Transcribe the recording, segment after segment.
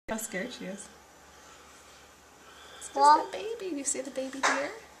How scared she is. It's just a baby. Do you see the baby deer?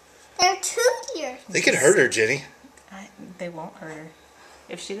 They're 2 deer. They could hurt her, Jenny. They won't hurt her.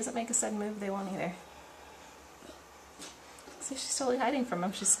 If she doesn't make a sudden move, they won't either. See, she's totally hiding from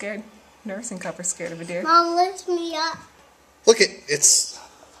him. She's scared. Nursing Copper's scared of a deer. Mom, lift me up. Look, it's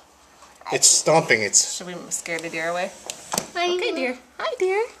stomping. Should we scare the deer away? I Okay, dear. Hi,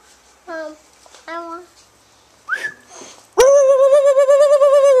 dear. I want.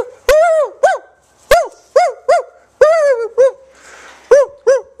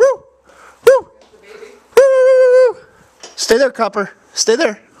 Stay there, Copper. Stay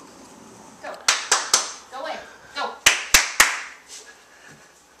there. Go. Go away. Go.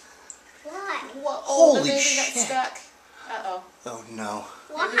 What? Whoa. Holy the baby shit. got stuck. Uh-oh. Oh, no.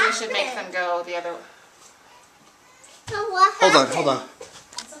 Maybe we should make them go the other way. What Hold happened? on, hold on.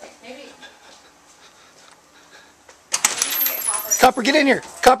 It's okay. Maybe. Copper, get in here.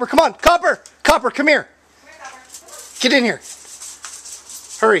 Copper, come on. Copper! Copper, come here. Come here, Copper. Come on. Get in here.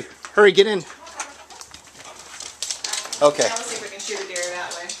 Hurry. Hurry, get in. Okay. Now let's see if we can shoot a deer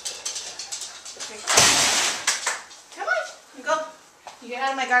that way. Come on. You go. You get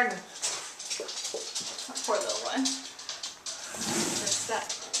out of my garden. Poor little one. They're stuck.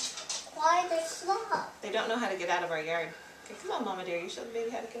 Why they stuck? They don't know how to get out of our yard. Okay, come on, Mama dear. You show the baby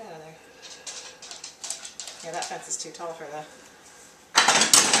how to get out of there. Yeah, that fence is too tall for the...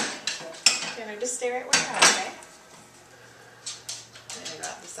 Tanner, just stay right where you're at, okay? I'm gonna go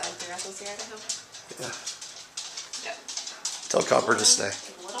out beside your uncle's yard, I hope. Yeah. Yep. Tell Copper to stay.